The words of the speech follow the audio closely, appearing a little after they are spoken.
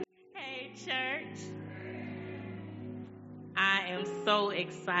Church. I am so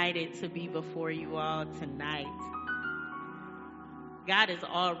excited to be before you all tonight. God has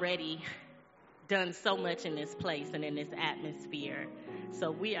already done so much in this place and in this atmosphere.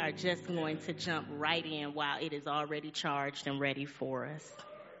 So we are just going to jump right in while it is already charged and ready for us.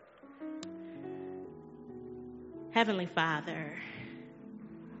 Heavenly Father,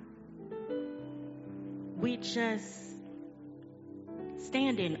 we just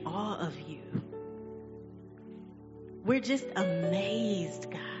stand in awe of you. We're just amazed,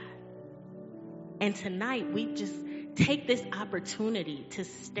 God. And tonight we just take this opportunity to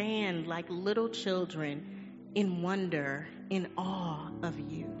stand like little children in wonder, in awe of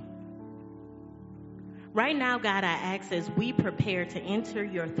you. Right now, God, I ask as we prepare to enter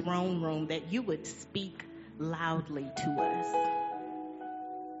your throne room that you would speak loudly to us.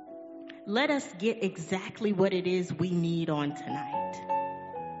 Let us get exactly what it is we need on tonight.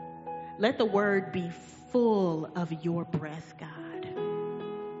 Let the word be full of your breath, God.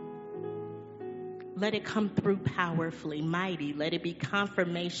 Let it come through powerfully, mighty. Let it be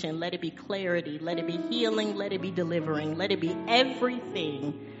confirmation. Let it be clarity. Let it be healing. Let it be delivering. Let it be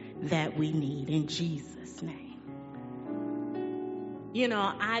everything that we need in Jesus' name. You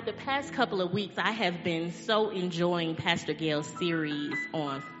know, the past couple of weeks, I have been so enjoying Pastor Gail's series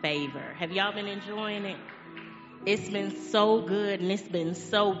on favor. Have y'all been enjoying it? It's been so good and it's been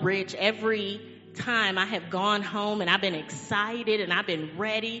so rich. Every time I have gone home and I've been excited and I've been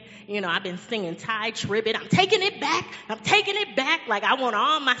ready. You know, I've been singing Ty Tribbett. I'm taking it back. I'm taking it back. Like I want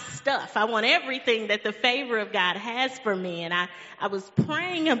all my stuff. I want everything that the favor of God has for me. And I was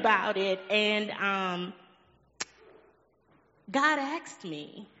praying about it and God asked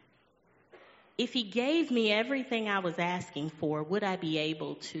me if he gave me everything I was asking for, would I be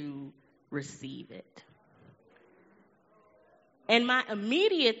able to receive it? And my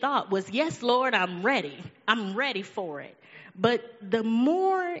immediate thought was, yes, Lord, I'm ready. I'm ready for it. But the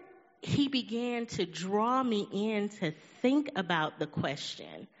more he began to draw me in to think about the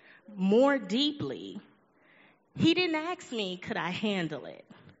question more deeply, he didn't ask me, could I handle it?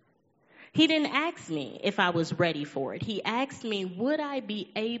 He didn't ask me if I was ready for it. He asked me, would I be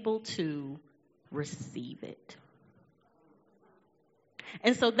able to receive it?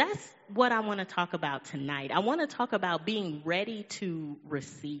 And so that's what I want to talk about tonight. I want to talk about being ready to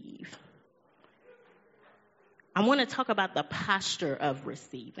receive. I want to talk about the posture of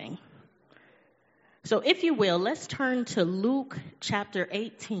receiving. So if you will, let's turn to Luke chapter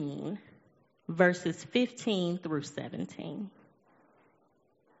 18, verses 15 through 17.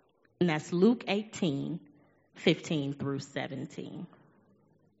 And that's Luke 18, 15 through 17.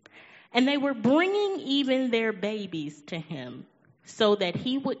 And they were bringing even their babies to him so that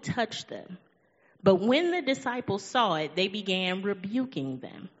he would touch them. But when the disciples saw it, they began rebuking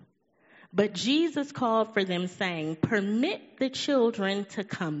them. But Jesus called for them, saying, permit the children to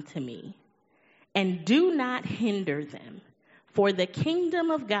come to me, and do not hinder them, for the kingdom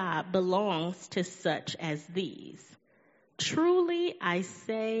of God belongs to such as these. Truly I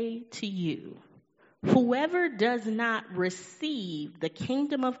say to you, whoever does not receive the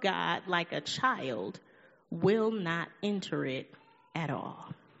kingdom of God like a child will not enter it at all.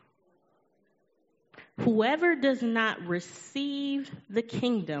 Whoever does not receive the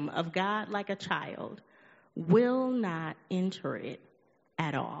kingdom of God like a child will not enter it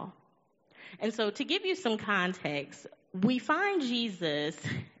at all. And so to give you some context, we find Jesus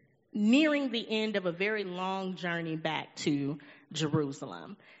nearing the end of a very long journey back to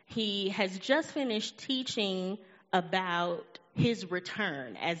Jerusalem. He has just finished teaching about his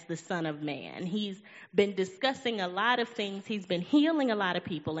return as the Son of Man. He's been discussing a lot of things. He's been healing a lot of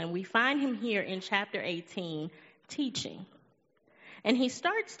people. And we find him here in chapter 18 teaching. And he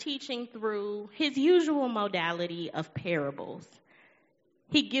starts teaching through his usual modality of parables.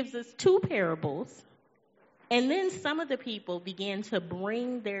 He gives us two parables. And then some of the people begin to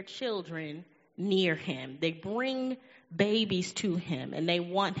bring their children near him. They bring babies to him and they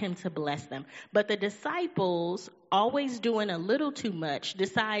want him to bless them. But the disciples, always doing a little too much,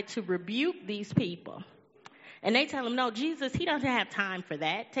 decide to rebuke these people. And they tell him, no, Jesus, he doesn't have time for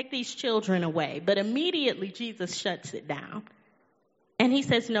that. Take these children away. But immediately Jesus shuts it down. And he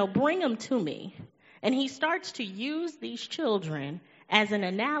says, no, bring them to me. And he starts to use these children as an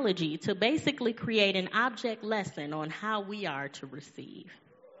analogy to basically create an object lesson on how we are to receive.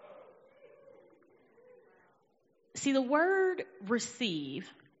 See, the word receive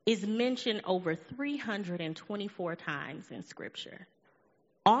is mentioned over 324 times in Scripture.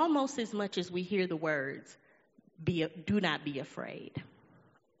 Almost as much as we hear the words, do not be afraid.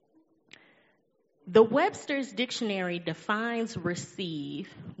 The Webster's Dictionary defines receive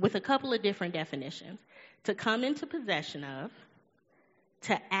with a couple of different definitions. To come into possession of,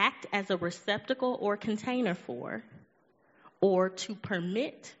 to act as a receptacle or container for, or to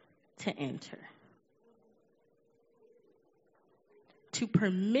permit to enter. To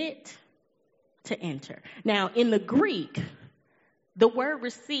permit to enter. Now, in the Greek, the word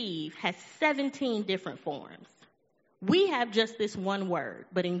receive has 17 different forms. We have just this one word,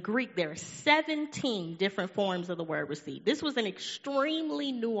 but in Greek, there are 17 different forms of the word receive. This was an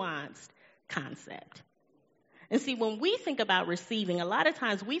extremely nuanced concept. And see, when we think about receiving, a lot of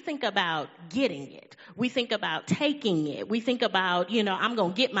times we think about getting it. We think about taking it. We think about, I'm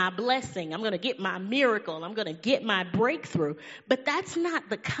going to get my blessing. I'm going to get my miracle. I'm going to get my breakthrough. But that's not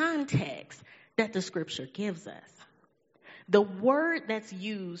the context that the scripture gives us. The word that's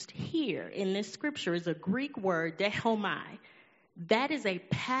used here in this scripture is a Greek word, dechomai. That is a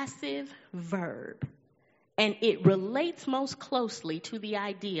passive verb, and it relates most closely to the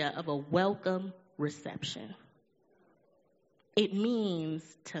idea of a welcome reception. It means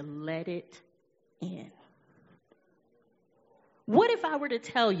to let it in. What if I were to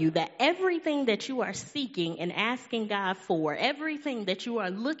tell you that everything that you are seeking and asking God for, everything that you are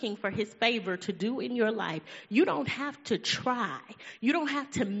looking for his favor to do in your life, you don't have to try. You don't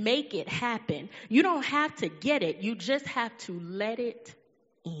have to make it happen. You don't have to get it. You just have to let it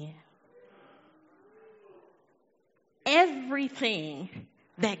in. Everything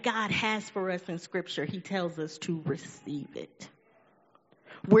that God has for us in Scripture, he tells us to receive it.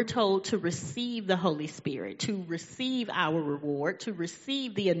 We're told to receive the Holy Spirit, to receive our reward, to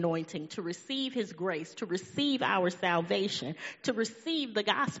receive the anointing, to receive his grace, to receive our salvation, to receive the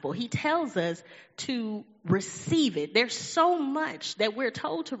gospel. He tells us to receive it. There's so much that we're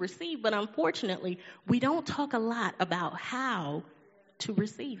told to receive, but unfortunately, we don't talk a lot about how to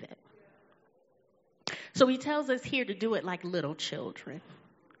receive it. So he tells us here to do it like little children.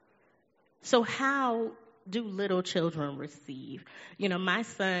 So how do little children receive? My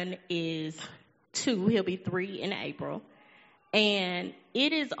son is 2. He'll be 3 in April. And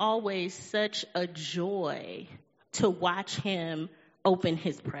it is always such a joy to watch him open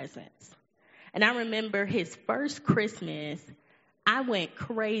his presents. And I remember his first Christmas, I went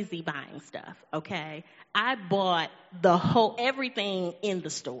crazy buying stuff, okay? I bought everything in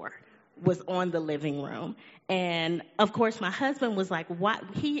the store was on the living room. And of course, my husband was like, "What?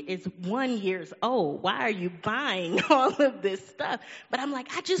 He is 1 year old. Why are you buying all of this stuff?" But I'm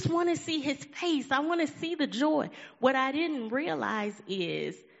like, I just want to see his face. I want to see the joy. What I didn't realize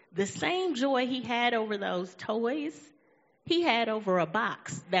is the same joy he had over those toys, he had over a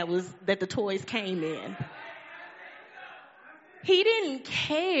box that the toys came in. He didn't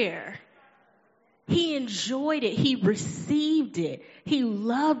care. He enjoyed it. He received it. He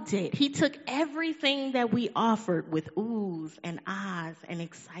loved it. He took everything that we offered with oohs and ahs and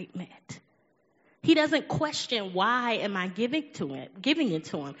excitement. He doesn't question, why am I giving it to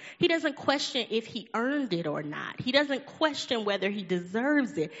him? He doesn't question if he earned it or not. He doesn't question whether he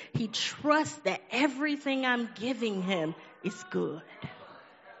deserves it. He trusts that everything I'm giving him is good.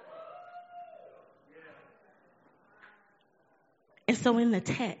 And so in the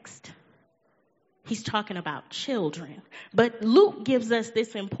text, he's talking about children. But Luke gives us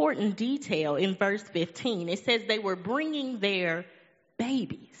this important detail in verse 15. It says they were bringing their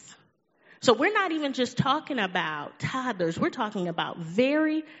babies. So we're not even just talking about toddlers. We're talking about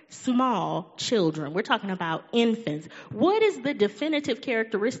very small children. We're talking about infants. What is the definitive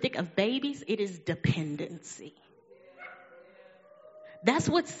characteristic of babies? It is dependency. That's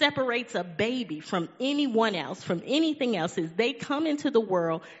what separates a baby from anyone else, from anything else, is they come into the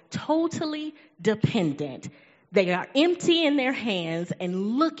world totally dependent. They are empty in their hands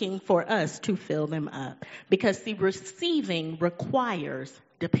and looking for us to fill them up. Because, see, receiving requires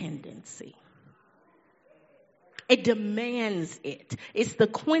dependency. It demands it. It's the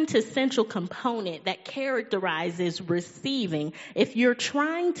quintessential component that characterizes receiving. If you're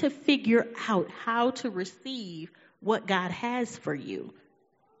trying to figure out how to receive what God has for you,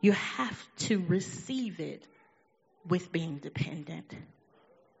 you have to receive it with being dependent.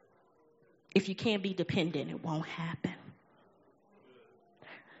 If you can't be dependent, it won't happen.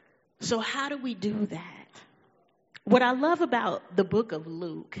 So how do we do that? What I love about the book of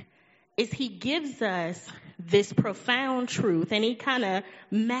Luke is he gives us this profound truth, and he kind of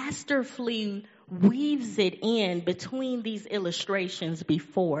masterfully weaves it in between these illustrations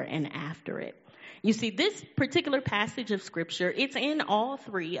before and after it. You see, this particular passage of Scripture, it's in all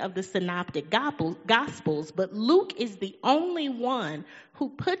 3 of the synoptic Gospels, but Luke is the only one who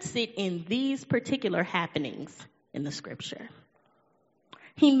puts it in these particular happenings in the Scripture.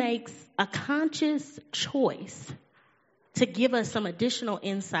 he makes a conscious choice to give us some additional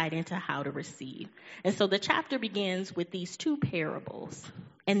insight into how to receive. And so the chapter begins with these two parables,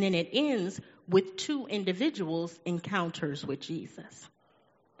 and then it ends with two individuals' encounters with Jesus.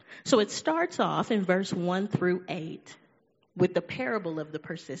 So it starts off in verse 1 through 8 with the parable of the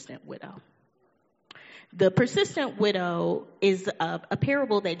persistent widow. The persistent widow is a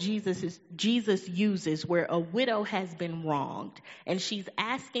parable that Jesus uses where a widow has been wronged, and she's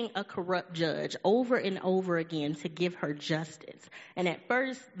asking a corrupt judge over and over again to give her justice. And at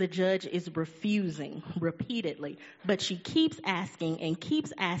first, the judge is refusing repeatedly, but she keeps asking,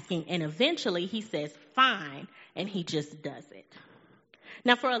 and eventually he says, fine, and he just does it.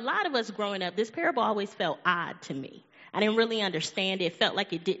 Now, for a lot of us growing up, this parable always felt odd to me. I didn't really understand it. It felt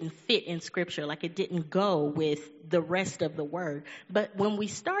like it didn't fit in Scripture, like it didn't go with the rest of the Word. But when we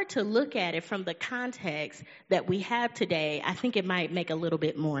start to look at it from the context that we have today, I think it might make a little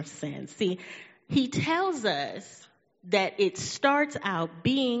bit more sense. See, he tells us that it starts out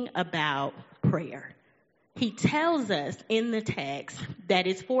being about prayer. He tells us in the text that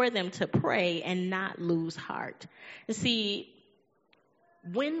it's for them to pray and not lose heart. And see,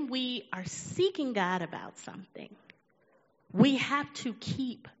 when we are seeking God about something, we have to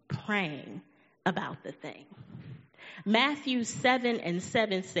keep praying about the thing. Matthew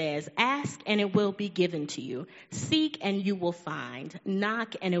 7:7 says, ask and it will be given to you. Seek and you will find.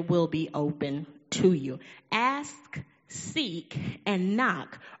 Knock and it will be open to you. Ask, seek, and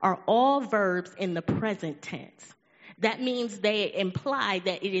knock are all verbs in the present tense. That means they imply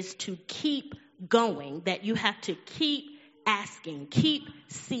that it is to keep going, that you have to keep asking, keep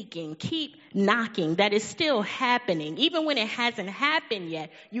seeking, keep knocking. That is still happening. Even when it hasn't happened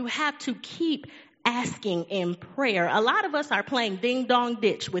yet, you have to keep asking in prayer. A lot of us are playing ding dong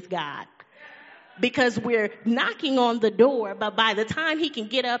ditch with God because we're knocking on the door, but by the time he can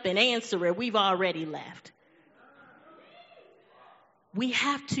get up and answer it, we've already left. We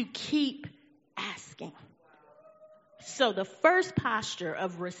have to keep asking. So the first posture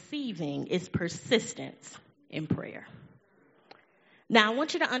of receiving is persistence in prayer. Now, I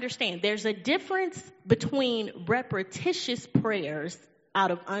want you to understand there's a difference between repetitious prayers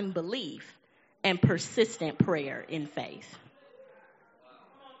out of unbelief and persistent prayer in faith.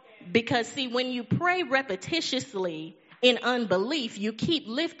 Because, see, when you pray repetitiously in unbelief, you keep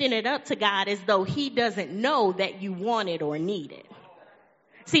lifting it up to God as though he doesn't know that you want it or need it.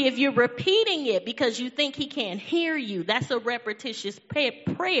 See, if you're repeating it because you think he can't hear you, that's a repetitious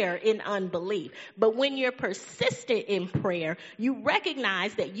prayer in unbelief. But when you're persistent in prayer, you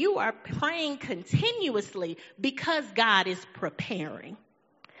recognize that you are praying continuously because God is preparing.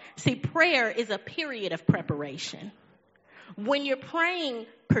 See, prayer is a period of preparation. When you're praying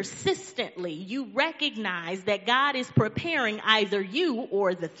persistently, you recognize that God is preparing either you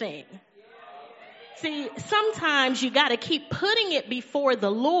or the thing. See, sometimes you got to keep putting it before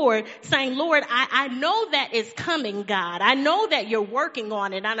the Lord, saying, Lord, I know that it's coming, God. I know that you're working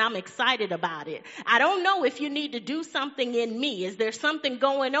on it, and I'm excited about it. I don't know if you need to do something in me. Is there something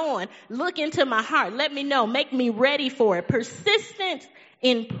going on? Look into my heart. Let me know. Make me ready for it. Persistence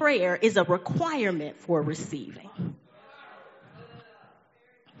in prayer is a requirement for receiving.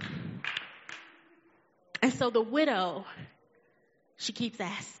 And so the widow, she keeps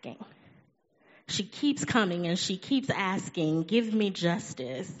asking. She keeps coming and she keeps asking, give me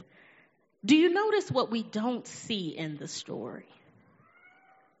justice. Do you notice what we don't see in the story?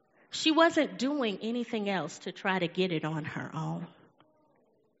 She wasn't doing anything else to try to get it on her own.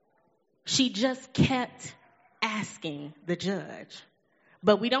 She just kept asking the judge.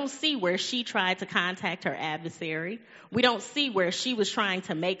 But we don't see where she tried to contact her adversary. We don't see where she was trying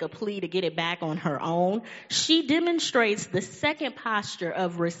to make a plea to get it back on her own. She demonstrates the second posture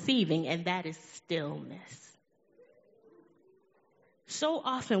of receiving, and that is stillness. So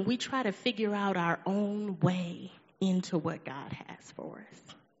often we try to figure out our own way into what God has for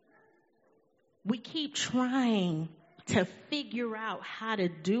us. We keep trying to figure out how to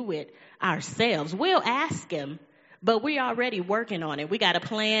do it ourselves. We'll ask him, but we're already working on it. We got a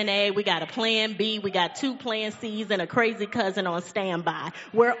plan A, we got a plan B, we got 2 plan C's and a crazy cousin on standby.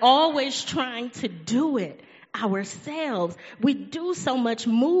 We're always trying to do it ourselves. We do so much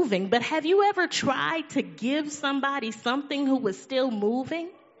moving, but have you ever tried to give somebody something who was still moving?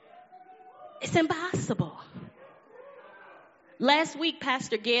 It's impossible. Last week,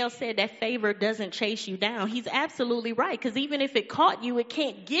 Pastor Gail said that favor doesn't chase you down. He's absolutely right, because even if it caught you, it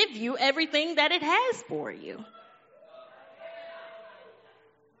can't give you everything that it has for you.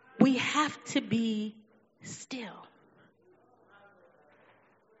 We have to be still.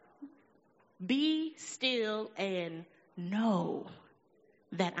 Be still and know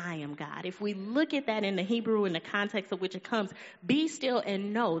that I am God. If we look at that in the Hebrew, in the context of which it comes, be still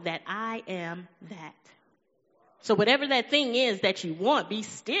and know that I am that. So whatever that thing is that you want, be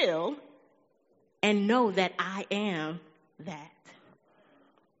still and know that I am that.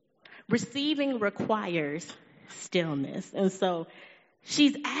 Receiving requires stillness. And so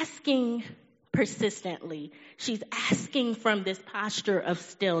she's asking persistently. She's asking from this posture of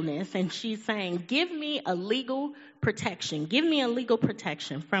stillness. And she's saying, give me a legal protection. Give me a legal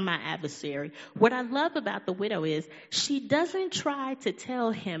protection from my adversary. What I love about the widow is she doesn't try to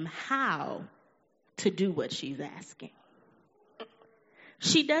tell him how to do what she's asking.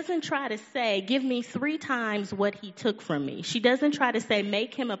 She doesn't try to say, give me 3 times what he took from me. She doesn't try to say,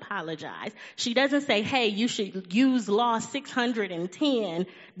 make him apologize. She doesn't say, hey, you should use law 610.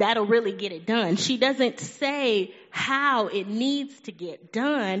 That'll really get it done. She doesn't say how it needs to get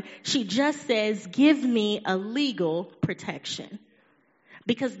done. She just says, give me a legal protection.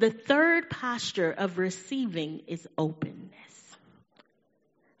 Because the third posture of receiving is openness.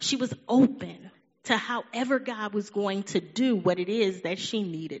 She was open to however God was going to do what it is that she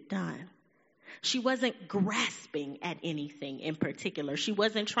needed done. She wasn't grasping at anything in particular. She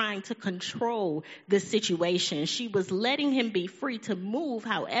wasn't trying to control the situation. She was letting him be free to move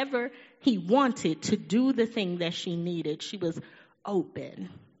however he wanted to do the thing that she needed. She was open.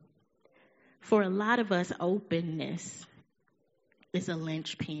 For a lot of us, openness is a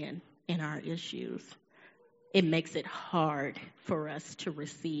linchpin in our issues. It makes it hard for us to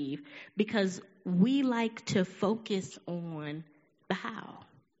receive because we like to focus on the how.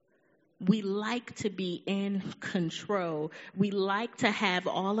 We like to be in control. We like to have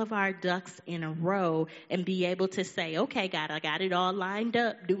all of our ducks in a row and be able to say, okay, God, I got it all lined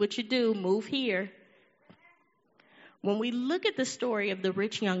up. Do what you do. Move here. When we look at the story of the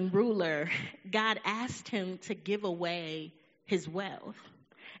rich young ruler, God asked him to give away his wealth.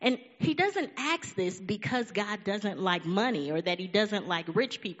 And he doesn't ask this because God doesn't like money or that he doesn't like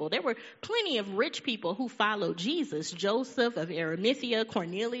rich people. There were plenty of rich people who followed Jesus. Joseph of Arimathea,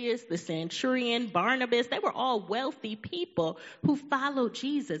 Cornelius, the centurion, Barnabas, they were all wealthy people who followed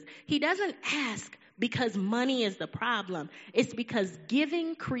Jesus. He doesn't ask because money is the problem. It's because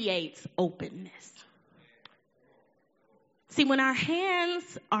giving creates openness. See, when our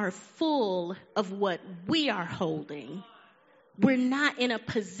hands are full of what we are holding, we're not in a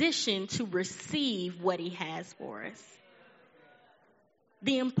position to receive what he has for us.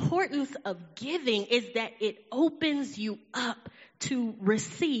 The importance of giving is that it opens you up to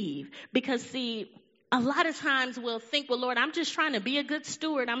receive. Because see, a lot of times we'll think, well, Lord, I'm just trying to be a good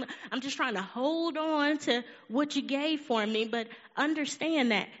steward. I'm just trying to hold on to what you gave for me. But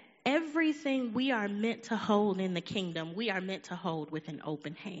understand that everything we are meant to hold in the kingdom, we are meant to hold with an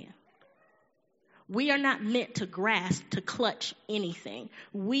open hand. We are not meant to grasp, to clutch anything.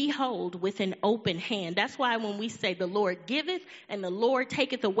 We hold with an open hand. That's why when we say the Lord giveth and the Lord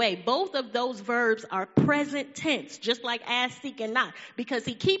taketh away, both of those verbs are present tense, just like ask, seek, and knock, because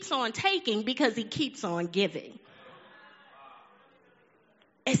he keeps on taking, because he keeps on giving.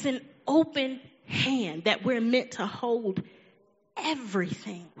 It's an open hand that we're meant to hold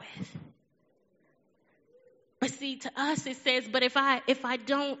everything with. But see, to us it says, but if I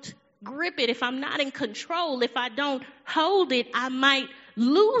don't grip it, if I'm not in control, if I don't hold it, I might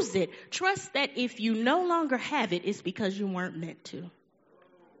lose it. Trust that if you no longer have it, it's because you weren't meant to.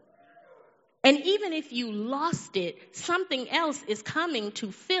 And even if you lost it, something else is coming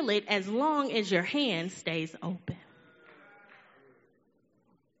to fill it as long as your hand stays open.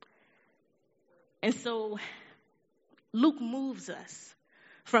 And so Luke moves us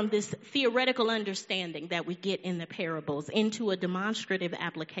from this theoretical understanding that we get in the parables into a demonstrative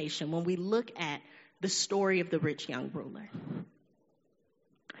application when we look at the story of the rich young ruler.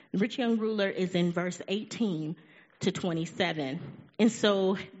 The rich young ruler is in verse 18 to 27. And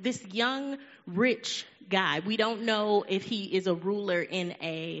so this young rich guy, we don't know if he is a ruler in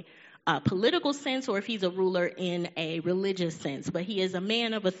a political sense or if he's a ruler in a religious sense, but he is a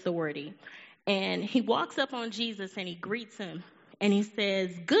man of authority. And he walks up on Jesus and he greets him. And he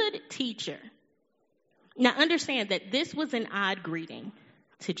says, good teacher. Now understand that this was an odd greeting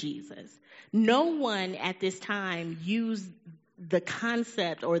to Jesus. No one at this time used the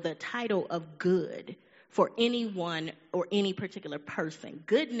concept or the title of good for anyone or any particular person.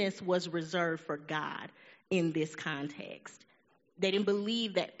 Goodness was reserved for God in this context. They didn't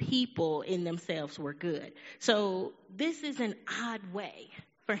believe that people in themselves were good. So this is an odd way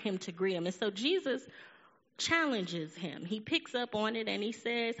for him to greet him. And so Jesus challenges him. He picks up on it and he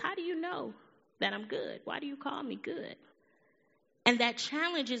says, how do you know that I'm good? Why do you call me good? And that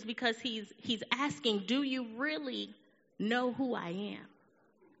challenge is because he's asking, do you really know who I am?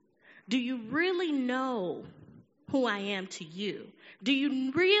 do you really know who I am to you? Do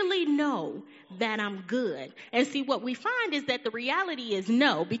you really know that I'm good? And see, what we find is that the reality is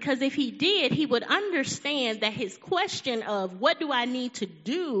no, because if he did, he would understand that his question of what do I need to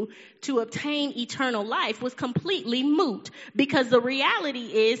do to obtain eternal life was completely moot, because the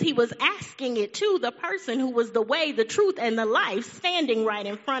reality is he was asking it to the person who was the way, the truth, and the life standing right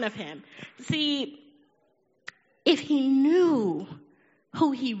in front of him. See, if he knew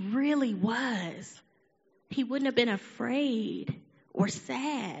who he really was, he wouldn't have been afraid or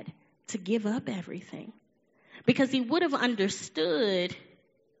sad to give up everything, because he would have understood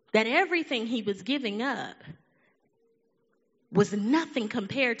that everything he was giving up was nothing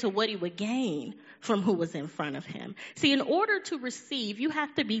compared to what he would gain from who was in front of him. See, in order to receive, you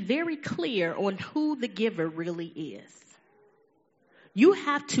have to be very clear on who the giver really is. You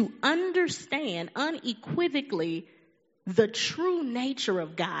have to understand unequivocally the true nature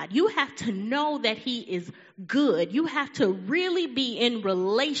of God. You have to know that he is good. You have to really be in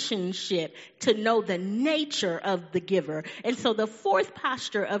relationship to know the nature of the giver. And so the fourth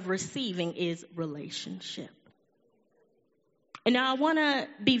posture of receiving is relationship. And now I want to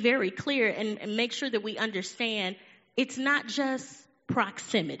be very clear and make sure that we understand it's not just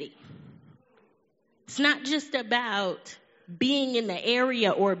proximity. It's not just about being in the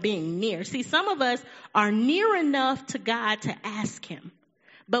area or being near. See, some of us are near enough to God to ask him,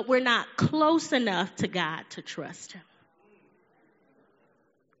 but we're not close enough to God to trust him.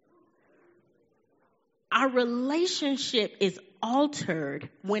 Our relationship is altered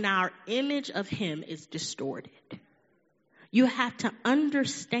when our image of him is distorted. You have to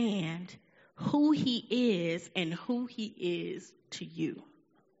understand who he is and who he is to you.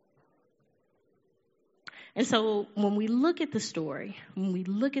 And so when we look at the story, when we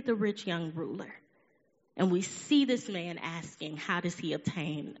look at the rich young ruler, and we see this man asking, how does he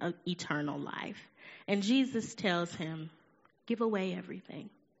obtain eternal life? And Jesus tells him, give away everything.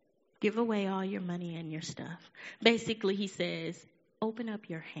 Give away all your money and your stuff. Basically, he says, open up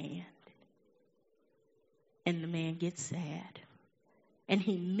your hand. And the man gets sad. And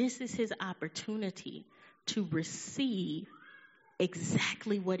he misses his opportunity to receive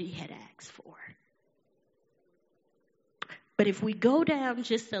exactly what he had asked for. But if we go down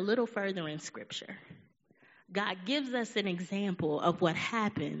just a little further in Scripture, God gives us an example of what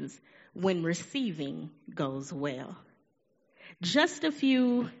happens when receiving goes well. Just a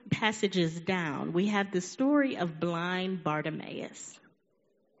few passages down, we have the story of blind Bartimaeus.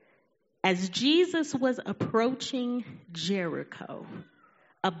 As Jesus was approaching Jericho,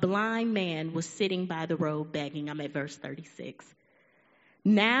 a blind man was sitting by the road begging. I'm at verse 36.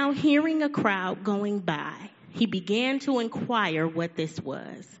 Now, hearing a crowd going by, he began to inquire what this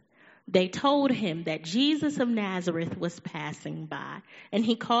was. They told him that Jesus of Nazareth was passing by, and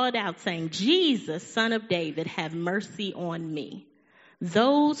he called out saying, Jesus, Son of David, have mercy on me.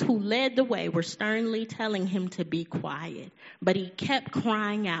 Those who led the way were sternly telling him to be quiet, but he kept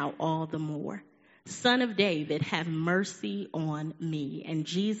crying out all the more, Son of David, have mercy on me. And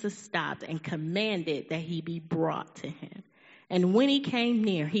Jesus stopped and commanded that he be brought to him. And when he came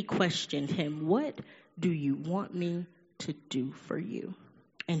near, he questioned him, what do you want me to do for you?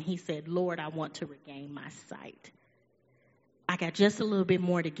 And he said, Lord, I want to regain my sight. I got just a little bit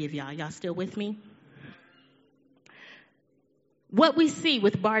more to give y'all. Y'all still with me? What we see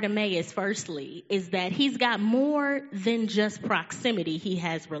with Bartimaeus, firstly, is that he's got more than just proximity. He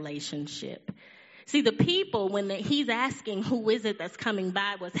has relationship. See, the people, when he's asking who is it that's coming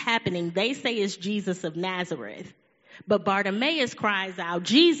by, what's happening, they say it's Jesus of Nazareth. But Bartimaeus cries out,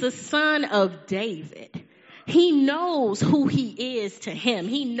 Jesus, Son of David. He knows who he is to him.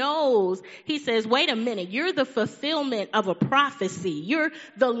 He knows, he says, wait a minute, you're the fulfillment of a prophecy. You're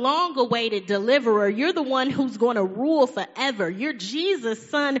the long-awaited deliverer. You're the one who's going to rule forever. You're Jesus,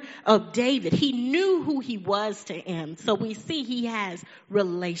 Son of David. He knew who he was to him. So we see he has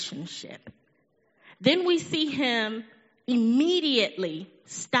relationship. Then we see him immediately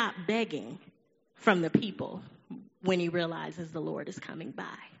stop begging from the people when he realizes the Lord is coming by.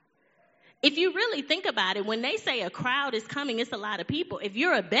 If you really think about it, when they say a crowd is coming, it's a lot of people. If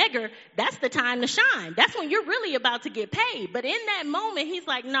you're a beggar, that's the time to shine. That's when you're really about to get paid. But in that moment, he's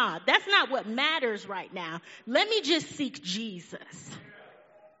like, nah, that's not what matters right now. Let me just seek Jesus.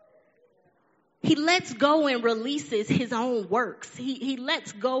 He lets go and releases his own works. He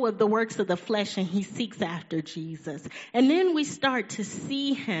lets go of the works of the flesh and he seeks after Jesus. And then we start to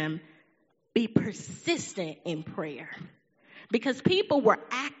see him be persistent in prayer. Because people were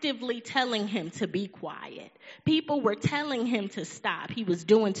acting actively telling him to be quiet. People were telling him to stop. He was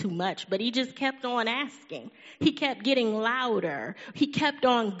doing too much, but he just kept on asking. He kept getting louder. He kept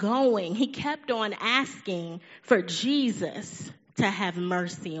on going. He kept on asking for Jesus to have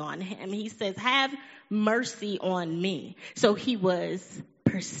mercy on him. He says, have mercy on me. So he was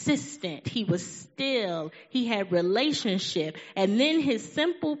persistent. He was still. He had relationship. And then his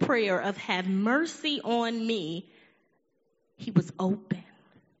simple prayer of have mercy on me, he was open.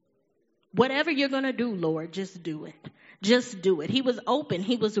 Whatever you're going to do, Lord, just do it. Just do it. He was open.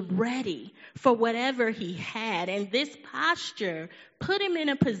 He was ready for whatever he had. And this posture put him in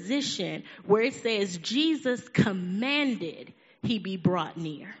a position where it says Jesus commanded he be brought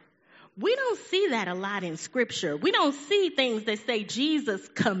near. We don't see that a lot in Scripture. We don't see things that say Jesus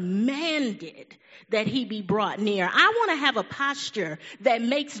commanded that he be brought near. I want to have a posture that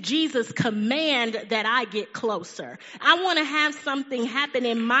makes Jesus command that I get closer. I want to have something happen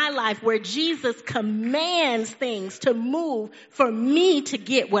in my life where Jesus commands things to move for me to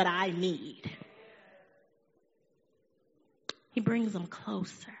get what I need. He brings them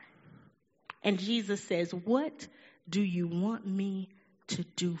closer. And Jesus says, what do you want me to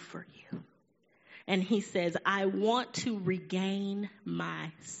do for you? And he says, I want to regain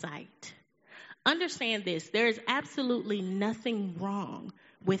my sight. Understand this, there is absolutely nothing wrong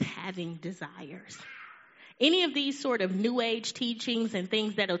with having desires. Any of these sort of new age teachings and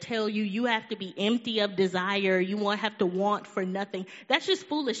things that'll tell you you have to be empty of desire, you won't have to want for nothing, that's just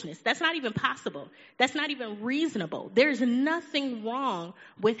foolishness. That's not even possible. That's not even reasonable. There's nothing wrong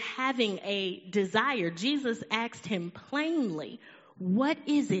with having a desire. Jesus asked him plainly, what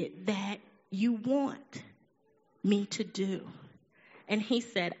is it that you want me to do? And he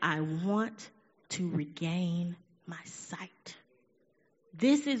said, I want to regain my sight.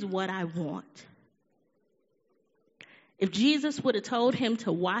 This is what I want. If Jesus would have told him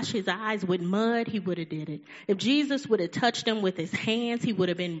to wash his eyes with mud, he would have did it. If Jesus would have touched him with his hands, he would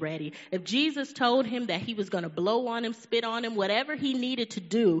have been ready. If Jesus told him that he was going to blow on him, spit on him, whatever he needed to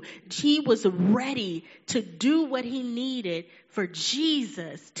do, he was ready to do what he needed for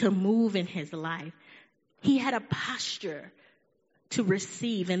Jesus to move in his life. He had a posture to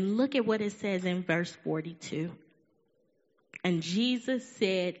receive. And look at what it says in verse 42. And Jesus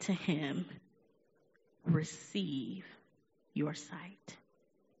said to him, receive your sight.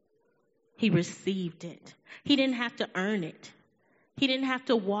 He received it. He didn't have to earn it. He didn't have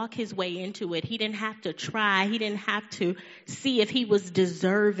to walk his way into it. He didn't have to try. He didn't have to see if he was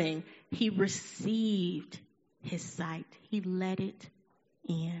deserving. He received his sight. He let it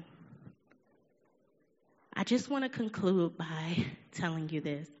in. I just want to conclude by telling you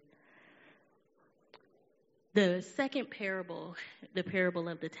this. The second parable, the parable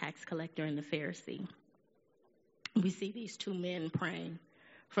of the tax collector and the Pharisee, we see these two men praying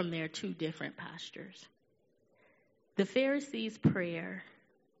from their two different postures. The Pharisee's prayer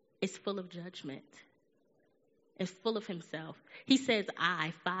is full of judgment. It's full of himself. He says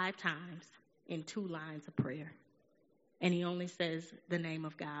I 5 times in 2 lines of prayer. And he only says the name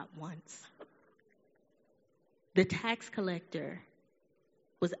of God once. The tax collector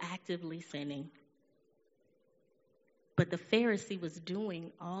was actively sinning. But the Pharisee was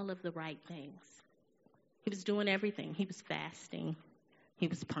doing all of the right things. He was doing everything. He was fasting. He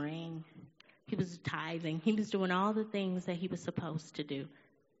was praying. He was tithing. He was doing all the things that he was supposed to do.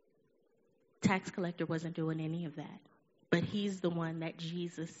 Tax collector wasn't doing any of that. But he's the one that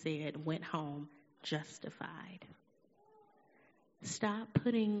Jesus said went home justified. Stop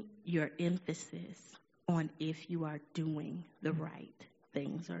putting your emphasis on if you are doing the right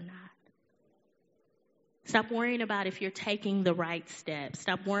things or not. Stop worrying about if you're taking the right steps.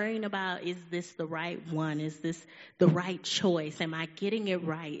 Stop worrying about, is this the right one? Is this the right choice? Am I getting it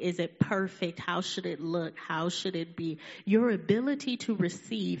right? Is it perfect? How should it look? How should it be? Your ability to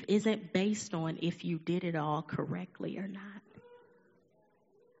receive isn't based on if you did it all correctly or not.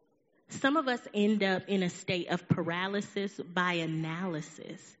 Some of us end up in a state of paralysis by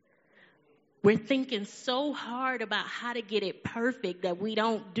analysis. We're thinking so hard about how to get it perfect that we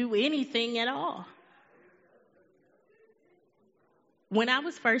don't do anything at all. When I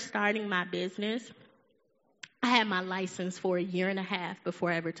was first starting my business, I had my license for 1.5 years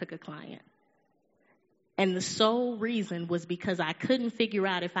before I ever took a client. And the sole reason was because I couldn't figure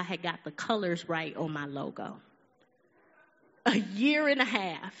out if I had got the colors right on my logo. 1.5 years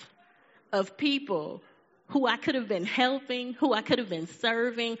of people who I could have been helping, who I could have been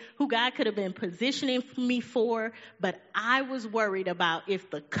serving, who God could have been positioning me for, but I was worried about if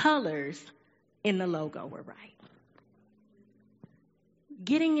the colors in the logo were right.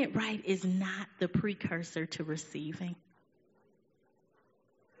 Getting it right is not the precursor to receiving.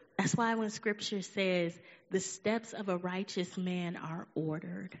 That's why when scripture says the steps of a righteous man are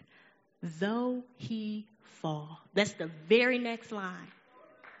ordered, though he fall. That's the very next line.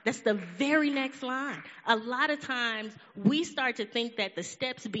 That's the very next line. A lot of times we start to think that the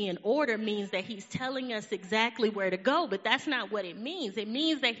steps being ordered means that he's telling us exactly where to go, but that's not what it means. It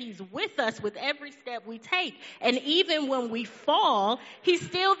means that he's with us with every step we take. And even when we fall, he's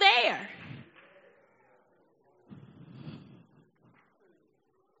still there.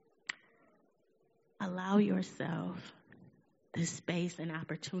 Allow yourself the space and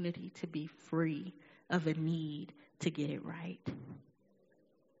opportunity to be free of a need to get it right.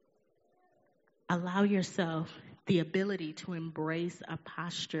 Allow yourself the ability to embrace a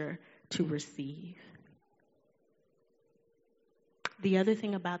posture to receive. The other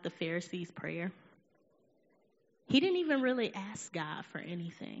thing about the Pharisees' prayer, he didn't even really ask God for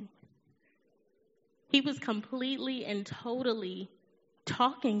anything. He was completely and totally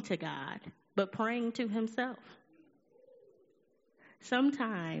talking to God, but praying to himself.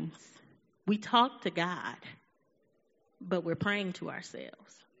 Sometimes we talk to God, but we're praying to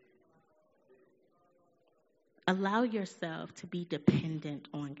ourselves. Allow yourself to be dependent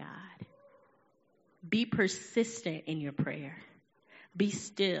on God. Be persistent in your prayer. Be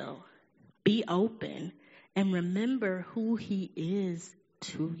still. Be open. And remember who he is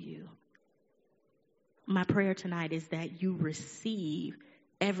to you. My prayer tonight is that you receive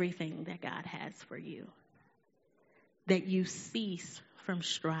everything that God has for you. That you cease from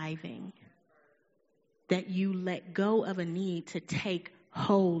striving. That you let go of a need to take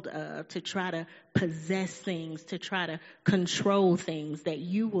hold of, to try to possess things, to try to control things, that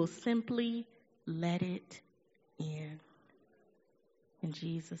you will simply let it in. In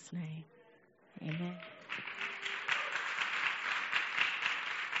Jesus' name, amen.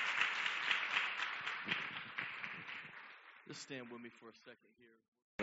 Just stand with me for a second here.